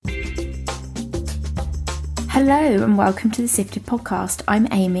Hello and welcome to the Sifted podcast. I'm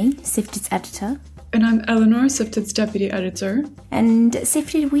Amy, Sifted's editor. And I'm Eleanor, Sifted's deputy editor. And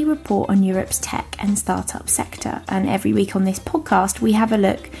Sifted, we report on Europe's tech and startup sector. And every week on this podcast, we have a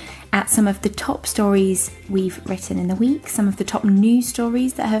look at some of the top stories we've written in the week, some of the top news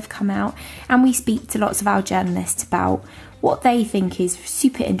stories that have come out, and we speak to lots of our journalists about what they think is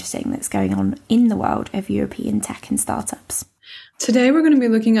super interesting that's going on in the world of European tech and startups. Today, we're going to be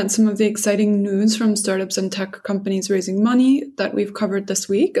looking at some of the exciting news from startups and tech companies raising money that we've covered this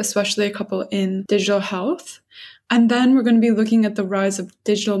week, especially a couple in digital health. And then we're going to be looking at the rise of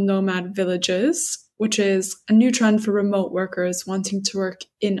digital nomad villages, which is a new trend for remote workers wanting to work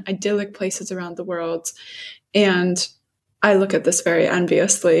in idyllic places around the world. And I look at this very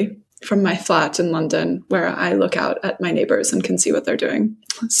enviously from my flat in London, where I look out at my neighbors and can see what they're doing.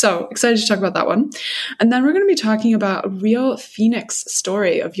 So excited to talk about that one. And then we're going to be talking about a real phoenix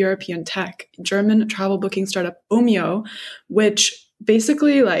story of European tech, German travel booking startup Omio, which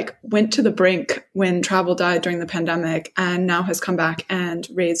basically went to the brink when travel died during the pandemic and now has come back and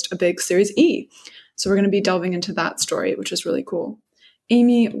raised a big Series E. So we're going to be delving into that story, which is really cool.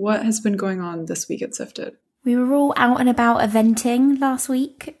 Amy, what has been going on this week at Sifted? We were all out and about eventing last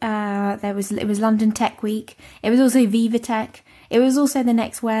week. It was London Tech Week. It was also Viva Tech. It was also the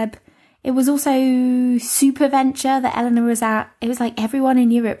Next Web. It was also Superventure that Eleanor was at. It was like everyone in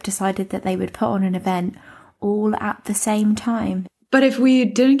Europe decided that they would put on an event all at the same time. But if we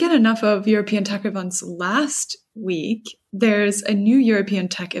didn't get enough of European tech events last week, there's a new European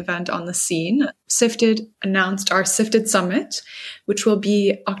tech event on the scene. Sifted announced our Sifted Summit, which will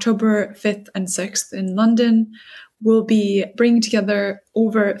be October 5th and 6th in London. We'll be bringing together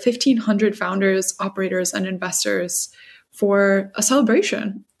over 1,500 founders, operators, and investors for a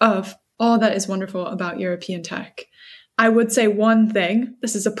celebration of all that is wonderful about European tech. I would say one thing,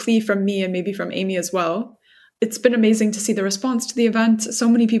 this is a plea from me and maybe from Amy as well. It's been amazing to see the response to the event. So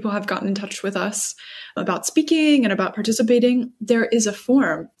many people have gotten in touch with us about speaking and about participating. There is a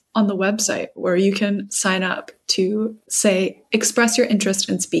form on the website where you can sign up to express your interest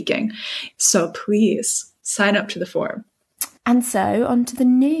in speaking. So please sign up to the form. And so on to the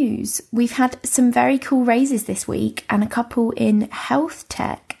news. We've had some very cool raises this week and a couple in health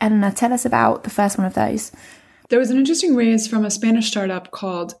tech. Eleanor, tell us about the first one of those. There was an interesting raise from a Spanish startup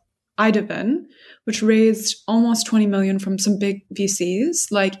called Idevin, which raised almost 20 million from some big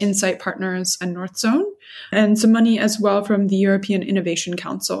VCs like Insight Partners and Northzone, and some money as well from the European Innovation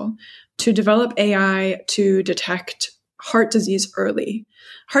Council to develop AI to detect heart disease early.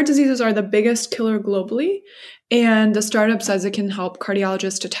 Heart diseases are the biggest killer globally, and the startup says it can help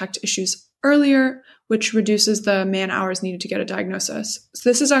cardiologists detect issues earlier, which reduces the man hours needed to get a diagnosis. So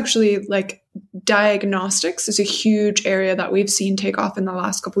this is actually diagnostics is a huge area that we've seen take off in the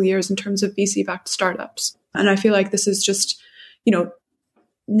last couple of years in terms of VC-backed startups. And I feel like this is just,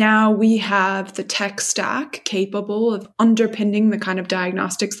 now we have the tech stack capable of underpinning the kind of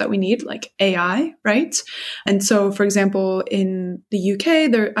diagnostics that we need, like AI, right? And so, for example, in the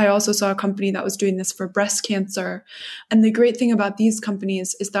UK, I also saw a company that was doing this for breast cancer. And the great thing about these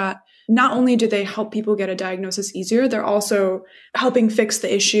companies is that not only do they help people get a diagnosis easier, they're also helping fix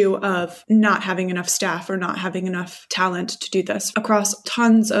the issue of not having enough staff or not having enough talent to do this. Across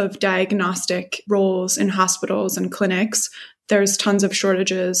tons of diagnostic roles in hospitals and clinics, there's tons of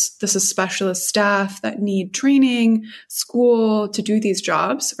shortages. This is specialist staff that need training, school to do these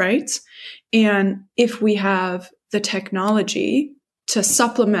jobs, right? And if we have the technology to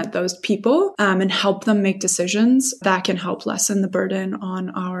supplement those people and help them make decisions, that can help lessen the burden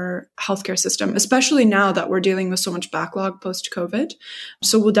on our healthcare system, especially now that we're dealing with so much backlog post-COVID.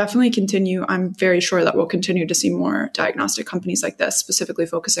 So we'll definitely continue. I'm very sure that we'll continue to see more diagnostic companies like this, specifically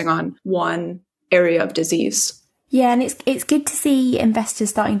focusing on one area of disease. Yeah, and it's good to see investors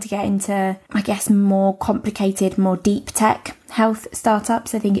starting to get into, I guess, more complicated, more deep tech health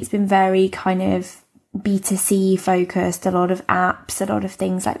startups. I think it's been very kind of B2C focused, a lot of apps, a lot of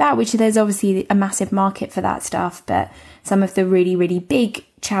things like that, which there's obviously a massive market for that stuff. But some of the really, really big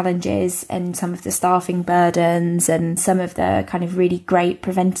challenges and some of the staffing burdens and some of the kind of really great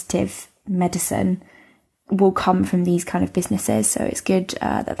preventative medicine will come from these kind of businesses. So it's good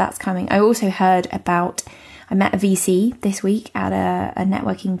that that's coming. I also heard I met a VC this week at a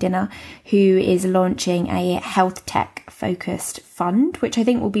networking dinner who is launching a health tech focused fund, which I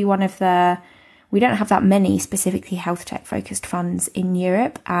think will be one of we don't have that many specifically health tech focused funds in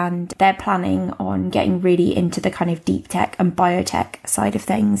Europe, and they're planning on getting really into the kind of deep tech and biotech side of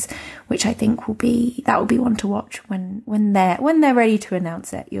things, which I think will be one to watch when they're ready to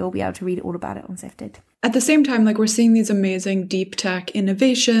announce it. You'll be able to read all about it on Sifted. at the same time, like we're seeing these amazing deep tech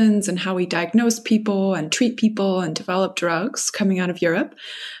innovations and how we diagnose people and treat people and develop drugs coming out of Europe.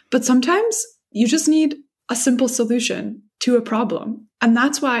 But sometimes you just need a simple solution to a problem. And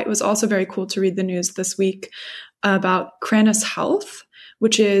that's why it was also very cool to read the news this week about Cranus Health,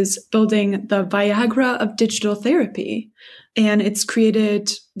 which is building the Viagra of digital therapy. And it's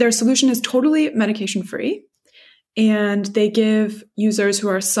created, their solution is totally medication free. And they give users who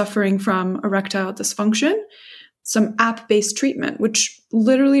are suffering from erectile dysfunction some app-based treatment, which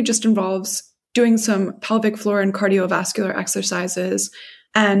literally just involves doing some pelvic floor and cardiovascular exercises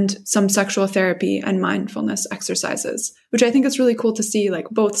and some sexual therapy and mindfulness exercises, which I think is really cool to see, like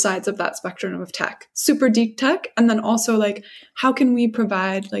both sides of that spectrum of tech, super deep tech. And then also like, how can we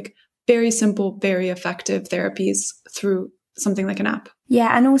provide like very simple, very effective therapies through something like an app?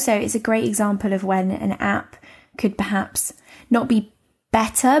 Yeah. And also it's a great example of when an app could perhaps not be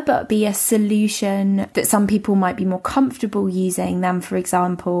better, but be a solution that some people might be more comfortable using than, for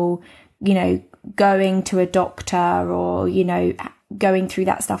example, you know, going to a doctor or, you know, going through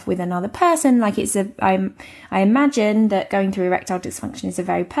that stuff with another person. Like I imagine that going through erectile dysfunction is a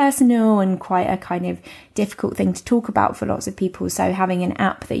very personal and quite a kind of difficult thing to talk about for lots of people. So having an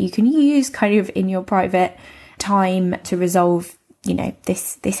app that you can use kind of in your private time to resolve, you know,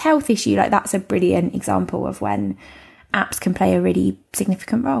 this health issue, like that's a brilliant example of when apps can play a really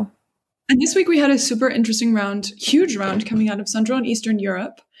significant role. And this week we had a super interesting round, huge round coming out of Central and Eastern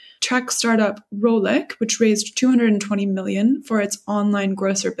Europe. Tech startup Rolik, which raised 220 million for its online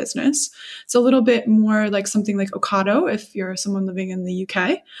grocer business. It's a little bit more like something like Ocado if you're someone living in the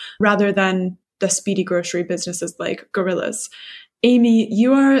UK, rather than the speedy grocery businesses like Gorillas. Amy,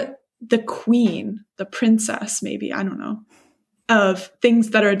 you are the queen, the princess, maybe, I don't know, of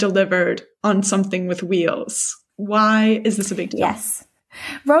things that are delivered on something with wheels. Why is this a big deal? Yes.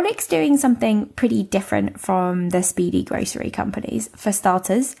 Rolik's doing something pretty different from the speedy grocery companies. For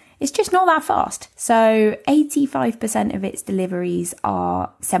starters, it's just not that fast. So 85% of its deliveries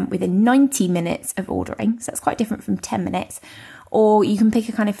are sent within 90 minutes of ordering. So that's quite different from 10 minutes. Or you can pick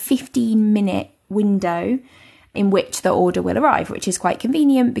a kind of 15-minute window in which the order will arrive, which is quite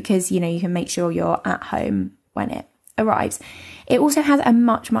convenient because, you know, you can make sure you're at home when it arrives. It also has a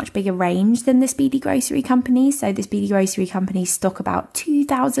much, much bigger range than the speedy grocery companies. So the speedy grocery companies stock about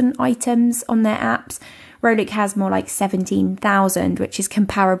 2,000 items on their apps. Rolik has more like 17,000, which is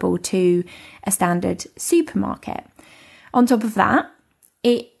comparable to a standard supermarket. On top of that,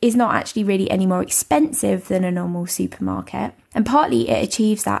 it is not actually really any more expensive than a normal supermarket. And partly it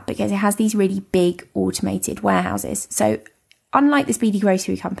achieves that because it has these really big automated warehouses. So unlike the speedy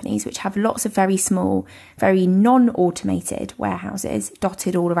grocery companies, which have lots of very small, very non-automated warehouses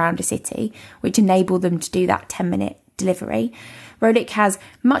dotted all around a city, which enable them to do that 10-minute delivery, Rolik has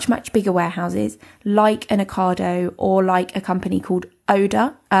much, much bigger warehouses like an Ocado or like a company called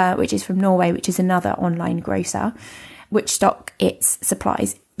Oda, which is from Norway, which is another online grocer, which stock its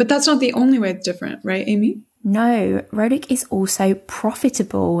supplies. But that's not the only way it's different, right, Amy? No, Rolik is also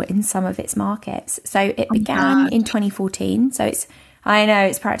profitable in some of its markets. So it began in 2014. So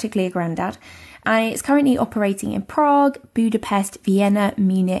it's practically a granddad. And it's currently operating in Prague, Budapest, Vienna,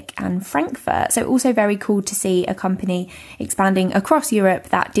 Munich and Frankfurt. So also very cool to see a company expanding across Europe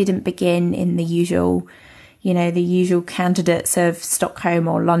that didn't begin in the usual candidates of Stockholm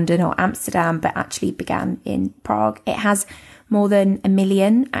or London or Amsterdam, but actually began in Prague. It has more than 1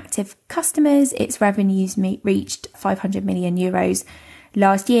 million active customers. Its revenues reached 500 million euros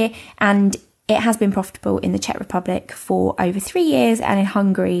last year, and it has been profitable in the Czech Republic for over 3 years and in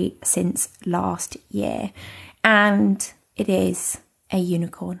Hungary since last year. And it is a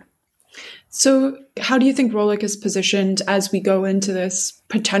unicorn. So how do you think Rolik is positioned as we go into this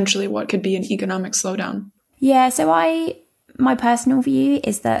potentially what could be an economic slowdown? Yeah, so my personal view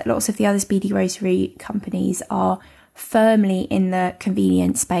is that lots of the other speedy grocery companies are firmly in the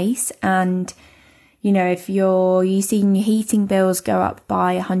convenience space, and you know, if you're seeing your heating bills go up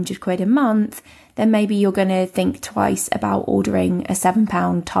by 100 quid a month, then maybe you're going to think twice about ordering a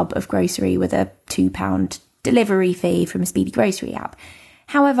 £7 tub of grocery with a £2 delivery fee from a speedy grocery app.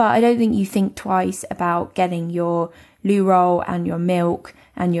 However, I don't think you think twice about getting your loo roll and your milk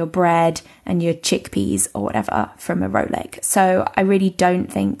and your bread and your chickpeas or whatever from a Rolik. So I really don't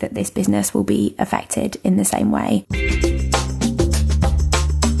think that this business will be affected in the same way.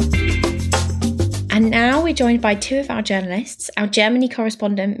 And now we're joined by two of our journalists, our Germany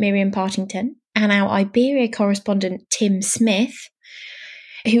correspondent Miriam Partington and our Iberia correspondent Tim Smith.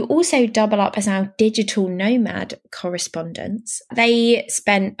 who also double up as our digital nomad correspondents. They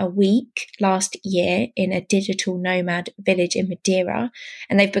spent a week last year in a digital nomad village in Madeira,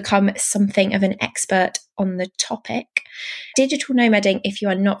 and they've become something of an expert on the topic. Digital nomading, if you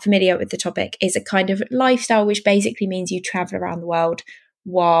are not familiar with the topic, is a kind of lifestyle which basically means you travel around the world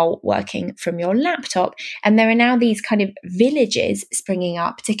while working from your laptop. And there are now these kind of villages springing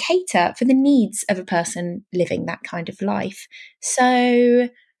up to cater for the needs of a person living that kind of life. So,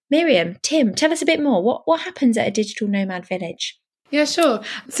 Miriam, Tim, tell us a bit more. What happens at a digital nomad village? Yeah, sure.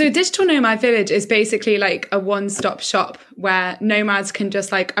 So Digital Nomad Village is basically like a one-stop shop where nomads can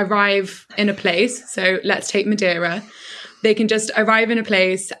just like arrive in a place. So let's take Madeira. They can just arrive in a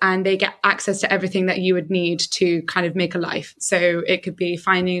place and they get access to everything that you would need to kind of make a life. So it could be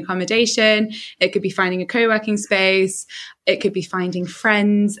finding accommodation, it could be finding a co-working space, it could be finding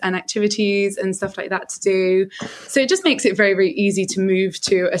friends and activities and stuff like that to do. So it just makes it very, very easy to move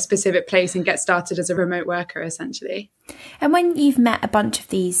to a specific place and get started as a remote worker, essentially. And when you've met a bunch of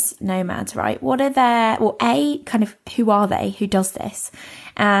these nomads, right, what are their, well, A, kind of who are they, who does this?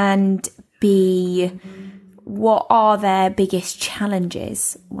 And B, what are their biggest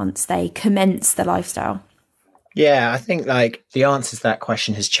challenges once they commence the lifestyle? Yeah, I think like the answer to that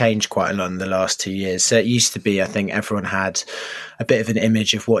question has changed quite a lot in the last 2 years. So it used to be, I think everyone had a bit of an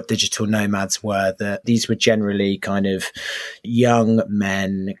image of what digital nomads were, that these were generally kind of young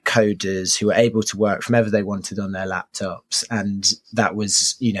men, coders who were able to work from wherever they wanted on their laptops. And that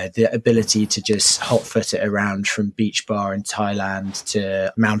was, you know, the ability to just hot foot it around from beach bar in Thailand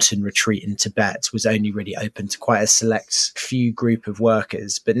to mountain retreat in Tibet was only really open to quite a select few group of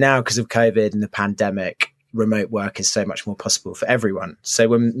workers. But now, because of COVID and the pandemic, remote work is so much more possible for everyone. So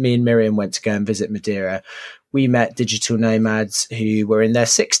when me and Miriam went to go and visit Madeira, we met digital nomads who were in their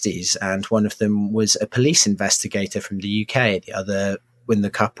 60s, and one of them was a police investigator from the UK. The other, when the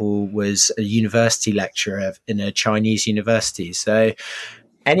couple, was a university lecturer in a Chinese university. So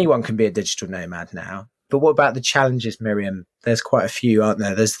anyone can be a digital nomad now. But what about the challenges, Miriam? There's quite a few, aren't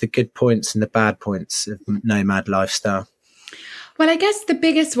there? There's the good points and the bad points of nomad lifestyle. Well, I guess the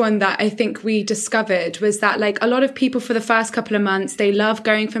biggest one that I think we discovered was that like a lot of people for the first couple of months, they love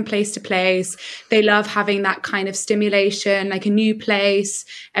going from place to place. They love having that kind of stimulation, like a new place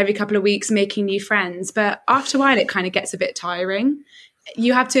every couple of weeks, making new friends. But after a while, it kind of gets a bit tiring.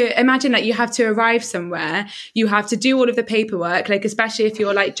 You have to imagine that you have to arrive somewhere, you have to do all of the paperwork, like especially if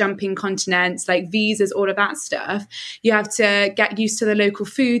you're like jumping continents, like visas, all of that stuff. You have to get used to the local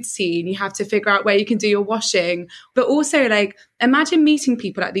food scene. You have to figure out where you can do your washing. But also like, imagine meeting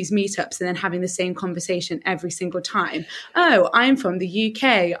people at these meetups and then having the same conversation every single time. Oh, I'm from the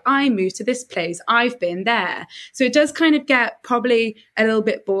UK. I moved to this place. I've been there. So it does kind of get probably a little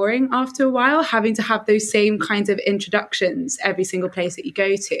bit boring after a while, having to have those same kinds of introductions every single place that you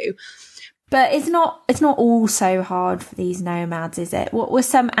go to. But it's not all so hard for these nomads, is it? What were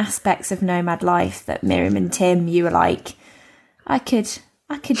some aspects of nomad life that Miriam and Tim, you were like, I could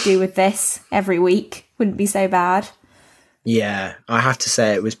do with this every week. Wouldn't be so bad. Yeah, I have to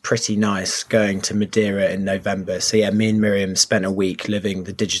say it was pretty nice going to Madeira in November. So yeah, me and Miriam spent a week living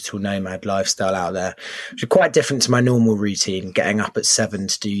the digital nomad lifestyle out there, which is quite different to my normal routine, getting up at 7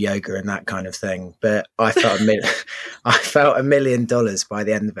 to do yoga and that kind of thing. But I felt $1 million by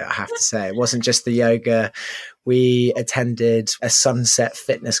the end of it, I have to say. It wasn't just the yoga. We attended a sunset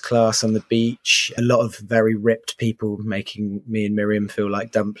fitness class on the beach. A lot of very ripped people making me and Miriam feel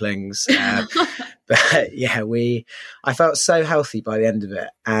like dumplings. But yeah, I felt so healthy by the end of it.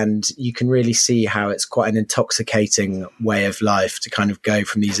 And you can really see how it's quite an intoxicating way of life to kind of go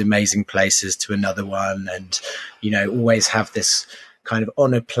from these amazing places to another one. And, you know, always have this kind of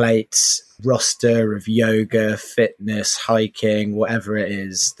on a plate roster of yoga, fitness, hiking, whatever it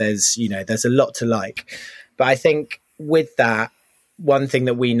is. There's a lot to like. But I think with that, one thing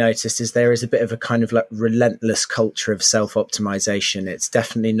that we noticed is there is a bit of a kind of like relentless culture of self-optimization. It's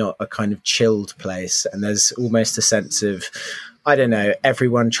definitely not a kind of chilled place. And there's almost a sense of, I don't know,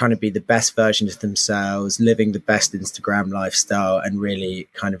 everyone trying to be the best version of themselves, living the best Instagram lifestyle and really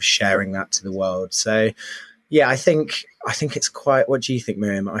kind of sharing that to the world. So yeah, I think it's quite, what do you think,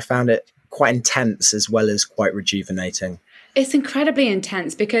 Miriam? I found it quite intense as well as quite rejuvenating. It's incredibly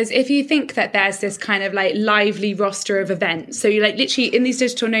intense because if you think that there's this kind of like lively roster of events, so you like literally in these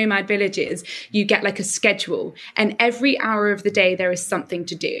digital nomad villages, you get like a schedule and every hour of the day there is something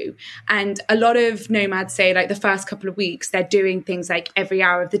to do. And a lot of nomads say like the first couple of weeks, they're doing things like every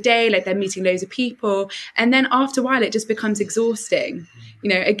hour of the day, like they're meeting loads of people. And then after a while, it just becomes exhausting. You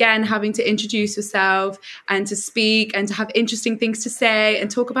know, again, having to introduce yourself and to speak and to have interesting things to say and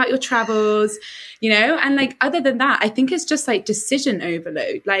talk about your travels, you know, and like other than that, I think it's just just like decision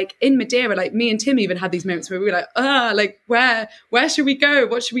overload. Like in Madeira, like me and Tim even had these moments where we were like, where should we go?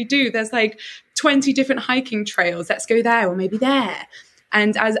 What should we do? There's like 20 different hiking trails. Let's go there or maybe there.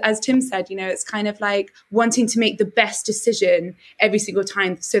 And as Tim said, you know, it's kind of like wanting to make the best decision every single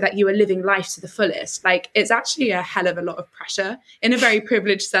time so that you are living life to the fullest. Like it's actually a hell of a lot of pressure in a very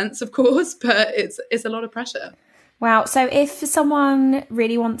privileged sense, of course, but it's a lot of pressure. Wow. So if someone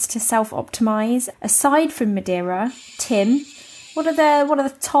really wants to self-optimize, aside from Madeira, Tim, what are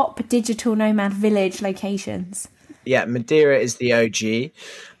the top digital nomad village locations? Yeah, Madeira is the OG.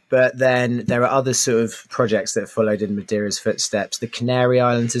 But then there are other sort of projects that followed in Madeira's footsteps. The Canary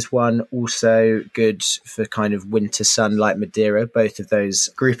Islands is one, also good for kind of winter sun like Madeira. Both of those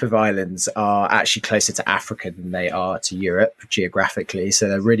group of islands are actually closer to Africa than they are to Europe geographically. So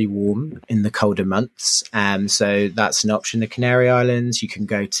they're really warm in the colder months. So that's an option. The Canary Islands, you can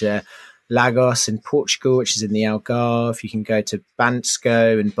go to Lagos in Portugal, which is in the Algarve. You can go to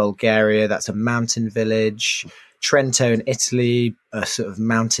Bansko in Bulgaria. That's a mountain village. Trento in Italy, a sort of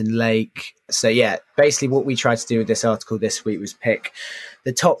mountain lake. So yeah, basically what we tried to do with this article this week was pick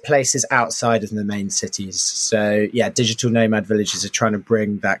the top places outside of the main cities. So yeah, digital nomad villages are trying to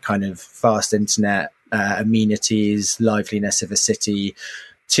bring that kind of fast internet, amenities, liveliness of a city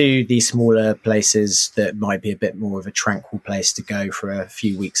to these smaller places that might be a bit more of a tranquil place to go for a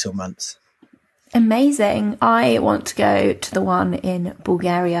few weeks or months. Amazing. I want to go to the one in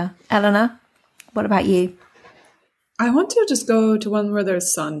Bulgaria. Eleanor, what about you? I want to just go to one where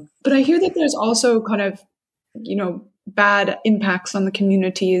there's sun. But I hear that there's also kind of, you know, bad impacts on the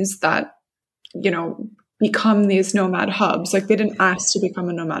communities that, you know, become these nomad hubs. Like they didn't ask to become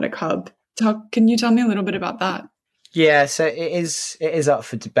a nomadic hub. Can you tell me a little bit about that? Yeah, so it is up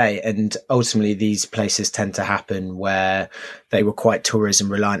for debate, and ultimately these places tend to happen where they were quite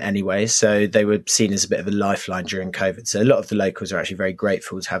tourism reliant anyway, so they were seen as a bit of a lifeline during COVID. So a lot of the locals are actually very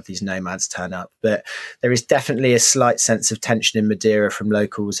grateful to have these nomads turn up, but there is definitely a slight sense of tension in Madeira from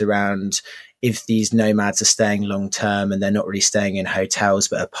locals around if these nomads are staying long term and they're not really staying in hotels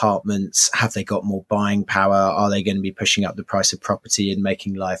but apartments. Have they got more buying power? Are they going to be pushing up the price of property and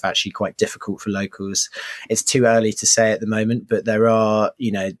making life actually quite difficult for locals? It's too early to say at the moment, but there are,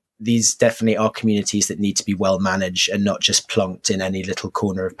 you know, these definitely are communities that need to be well managed and not just plonked in any little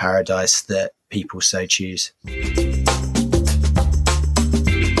corner of paradise that people so choose.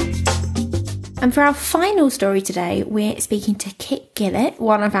 And for our final story today, we're speaking to Kit Gillett,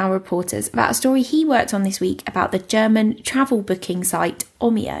 one of our reporters, about a story he worked on this week about the German travel booking site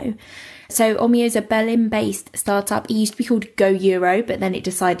Omio. So Omio is a Berlin-based startup. It used to be called Go Euro, but then it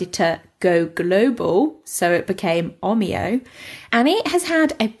decided to go global, so it became Omio. And it has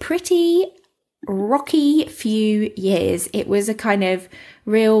had a pretty rocky few years. It was a kind of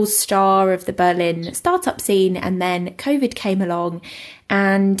real star of the Berlin startup scene, and then COVID came along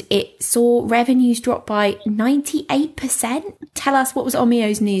and it saw revenues drop by 98%. Tell us, what was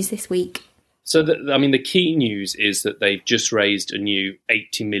Omio's news this week? So, the key news is that they've just raised a new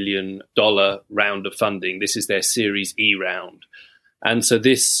 $80 million round of funding. This is their Series E round. And so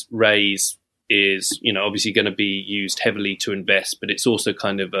this raise is, you know, obviously going to be used heavily to invest, but it's also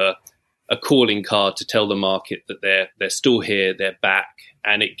kind of a calling card to tell the market that they're still here, they're back,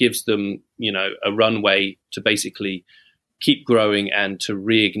 and it gives them, you know, a runway to basically keep growing and to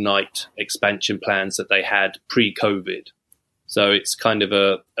reignite expansion plans that they had pre-COVID. So it's kind of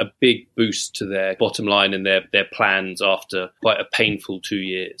a big boost to their bottom line and their plans after quite a painful 2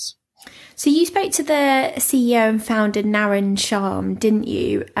 years. So you spoke to the CEO and founder Naren Sharm, didn't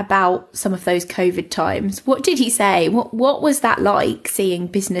you, about some of those COVID times? What did he say? What was that like, seeing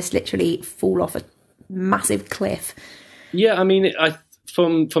business literally fall off a massive cliff? Yeah, I mean,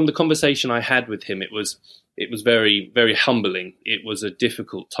 from the conversation I had with him, it was very, very humbling. It was a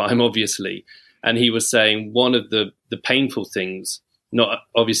difficult time, obviously. And he was saying one of the painful things, not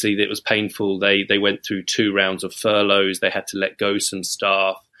obviously that it was painful. They went through 2 rounds of furloughs. They had to let go some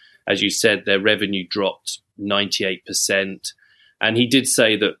staff. As you said, their revenue dropped 98%. And he did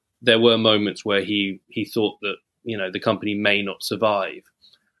say that there were moments where he thought that, you know, the company may not survive.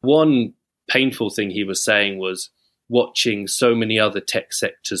 One painful thing he was saying was watching so many other tech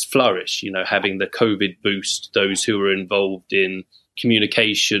sectors flourish, you know, having the COVID boost, those who were involved in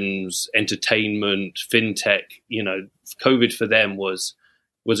communications, entertainment, fintech. You know, COVID for them was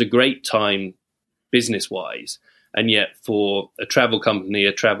a great time business-wise. And yet for a travel company,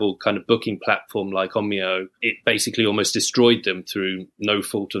 a travel kind of booking platform like Omio, it basically almost destroyed them through no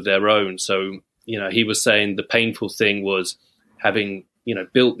fault of their own. So, you know, he was saying the painful thing was having, you know,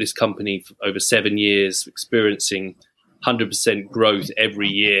 built this company for over 7 years, experiencing 100% growth every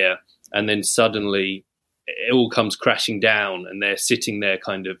year, and then suddenly it all comes crashing down, and they're sitting there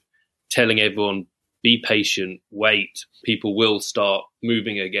kind of telling everyone, be patient, wait, people will start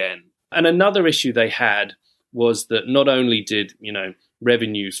moving again. And another issue they had was that not only did,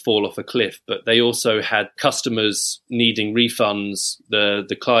 revenues fall off a cliff, but they also had customers needing refunds,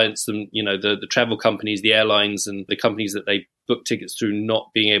 the clients, the travel companies, the airlines and the companies that they booked tickets through not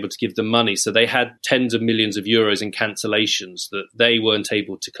being able to give them money. So they had tens of millions of euros in cancellations that they weren't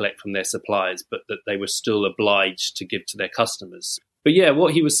able to collect from their suppliers, but that they were still obliged to give to their customers. But yeah,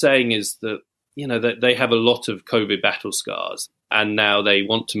 what he was saying is that, that they have a lot of COVID battle scars, and now they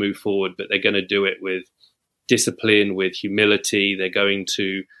want to move forward, but they're going to do it with discipline, with humility. They're going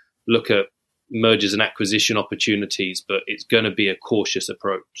to look at mergers and acquisition opportunities, but it's going to be a cautious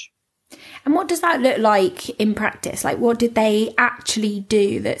approach. And what does that look like in practice? Like, what did they actually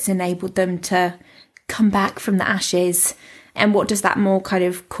do that's enabled them to come back from the ashes? And what does that more kind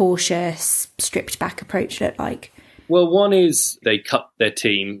of cautious, stripped back approach look like? Well, one is they cut their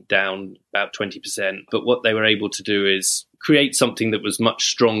team down about 20%, but what they were able to do is create something that was much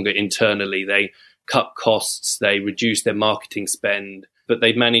stronger internally. They cut costs, they reduced their marketing spend, but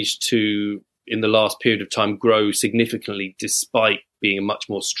they managed to, in the last period of time, grow significantly despite being a much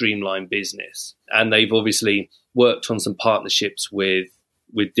more streamlined business. And they've obviously worked on some partnerships with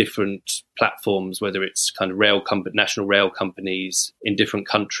different platforms, whether it's kind of national rail companies in different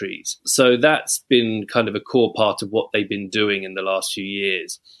countries. So that's been kind of a core part of what they've been doing in the last few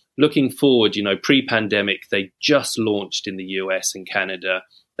years. Looking forward, pre-pandemic, they just launched in the US and Canada.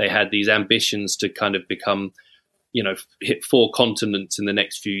 They had these ambitions to kind of become, hit 4 continents in the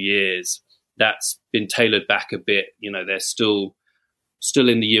next few years. That's been tailored back a bit. They're still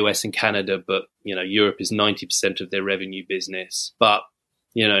in the US and Canada, but, Europe is 90% of their revenue business. But,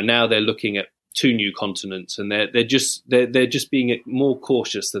 now they're looking at 2 new continents, and they're just being more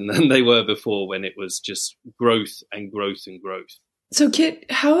cautious than they were before, when it was just growth and growth and growth. So, Kit,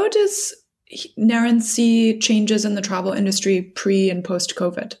 how does Naren see changes in the travel industry pre and post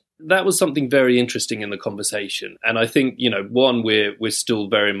COVID? That was something very interesting in the conversation. And I think, one, we're still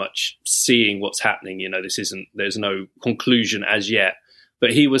very much seeing what's happening. There's no conclusion as yet.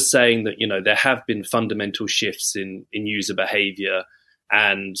 But he was saying that, there have been fundamental shifts in user behavior,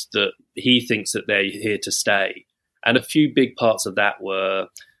 and that he thinks that they're here to stay. And a few big parts of that were,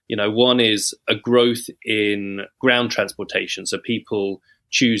 one is a growth in ground transportation. So people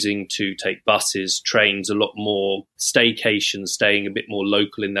choosing to take buses, trains, a lot more staycations, staying a bit more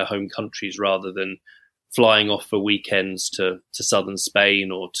local in their home countries rather than flying off for weekends to southern Spain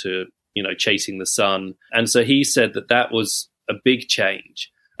or to, chasing the sun. And so he said that was a big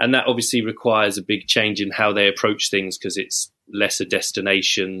change. And that obviously requires a big change in how they approach things, because it's lesser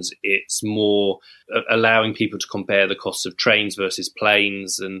destinations. It's more allowing people to compare the costs of trains versus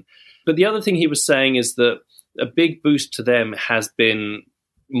planes. But the other thing he was saying is that a big boost to them has been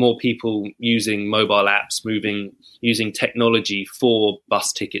more people using mobile apps, using technology for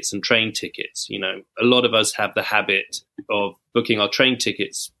bus tickets and train tickets. A lot of us have the habit of booking our train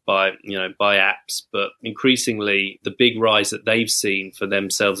tickets by apps, but increasingly the big rise that they've seen for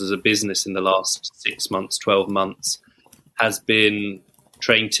themselves as a business in the last 6 months, 12 months has been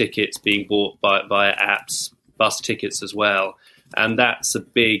train tickets being bought via apps, bus tickets as well. And that's a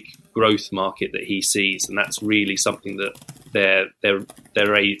big growth market that he sees, and that's really something that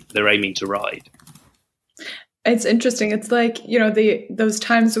they're aiming to ride. It's interesting. It's like, those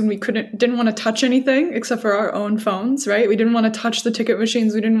times when we didn't want to touch anything except for our own phones, right? We didn't want to touch the ticket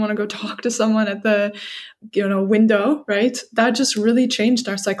machines. We didn't want to go talk to someone at the, window, right? That just really changed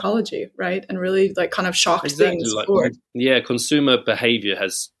our psychology, right? And really kind of shocked things forward. Yeah, consumer behavior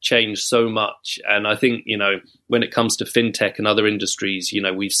has changed so much. And I think, when it comes to fintech and other industries,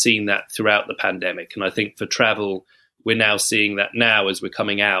 we've seen that throughout the pandemic. And I think for travel, we're now seeing that now as we're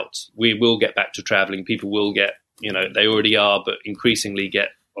coming out. We will get back to traveling. People will get, they already are, but increasingly get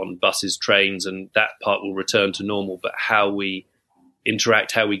on buses, trains, and that part will return to normal. But how we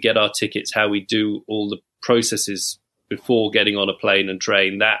interact, how we get our tickets, how we do all the processes before getting on a plane and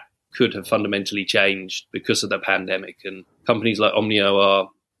train, that could have fundamentally changed because of the pandemic. And companies like Omio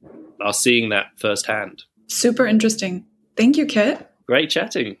are seeing that firsthand. Super interesting. Thank you, Kit. Great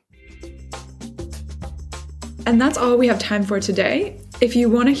chatting. And that's all we have time for today. If you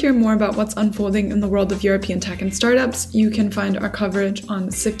want to hear more about what's unfolding in the world of European tech and startups, you can find our coverage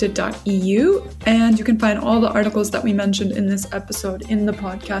on sifted.eu, and you can find all the articles that we mentioned in this episode in the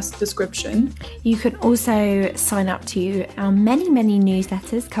podcast description. You can also sign up to our many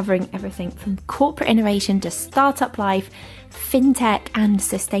newsletters covering everything from corporate innovation to startup life, fintech and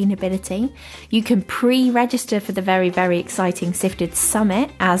sustainability. You can pre-register for the very exciting Sifted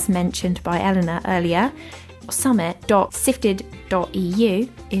Summit, as mentioned by Eleanor earlier. Summit.sifted.eu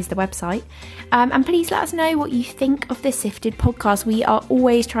is the website. And please let us know what you think of the Sifted podcast. We are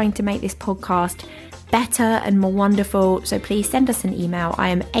always trying to make this podcast better and more wonderful, so please send us an email. I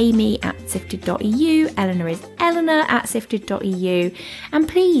am amy@sifted.eu, Eleanor is eleanor@sifted.eu, and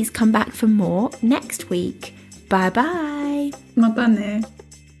please come back for more next week. Bye bye. Mata ne.